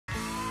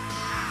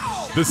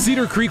The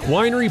Cedar Creek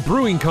Winery,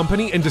 Brewing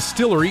Company, and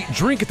Distillery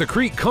Drink at the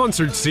Creek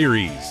Concert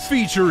Series,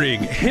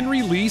 featuring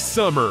Henry Lee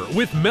Summer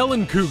with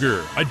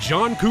Mellencougar, a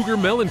John Cougar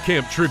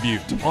Mellencamp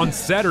tribute, on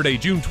Saturday,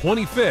 June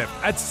 25th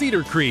at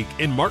Cedar Creek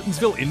in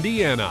Martinsville,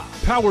 Indiana.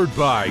 Powered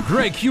by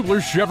Greg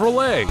Hubler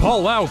Chevrolet,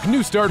 Paul Lauck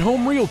New Start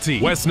Home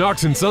Realty, West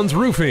Knox & Sons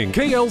Roofing,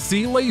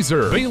 KLC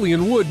Laser, Bailey &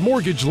 Wood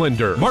Mortgage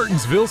Lender,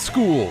 Martinsville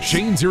School,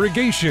 Shane's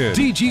Irrigation,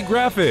 DG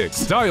Graphics,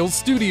 Stiles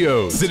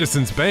Studios,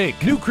 Citizens Bank,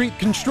 NuCrete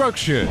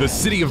Construction, the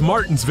City of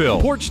Martinsville,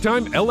 Porch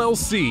Time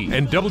LLC,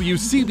 and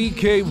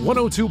WCBK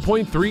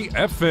 102.3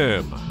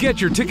 FM.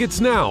 Get your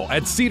tickets now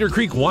at Cedar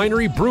Creek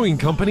Winery, Brewing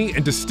Company,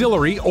 and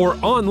Distillery, or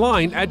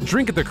online at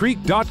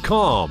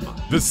drinkatthecreek.com.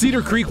 The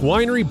Cedar Creek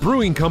Winery,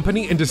 Brewing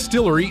Company, and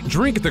Distillery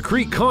Drink at the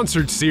Creek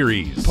Concert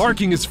Series.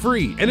 Parking is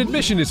free and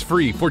admission is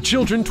free for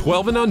children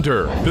 12 and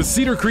under. The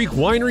Cedar Creek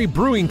Winery,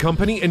 Brewing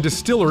Company, and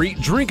Distillery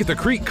Drink at the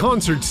Creek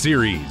Concert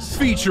Series,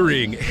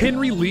 featuring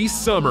Henry Lee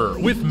Summer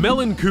with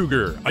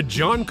Mellencougar, a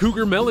John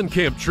Cougar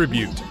Mellencamp tribute,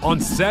 on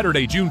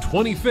Saturday, June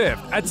 25th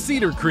at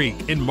Cedar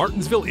Creek in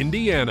Martinsville,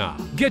 Indiana.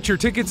 Get your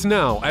tickets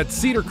now at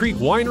Cedar Creek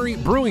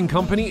Winery, Brewing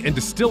Company, and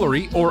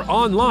Distillery, or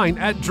online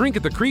at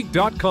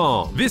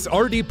drinkatthecreek.com. This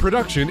RD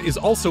production is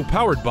also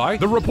powered by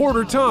The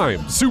Reporter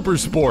Times, Super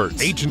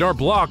Sports, H&R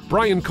Block,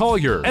 Brian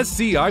Collier,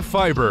 SCI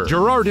Fiber,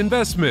 Gerard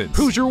Investments,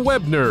 Hoosier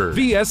Webner,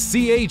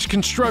 VSCH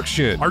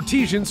Construction,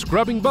 Artesian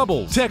Scrubbing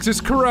Bubbles, Texas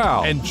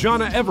Corral, and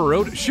Jonna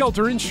Everode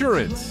Shelter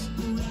Insurance.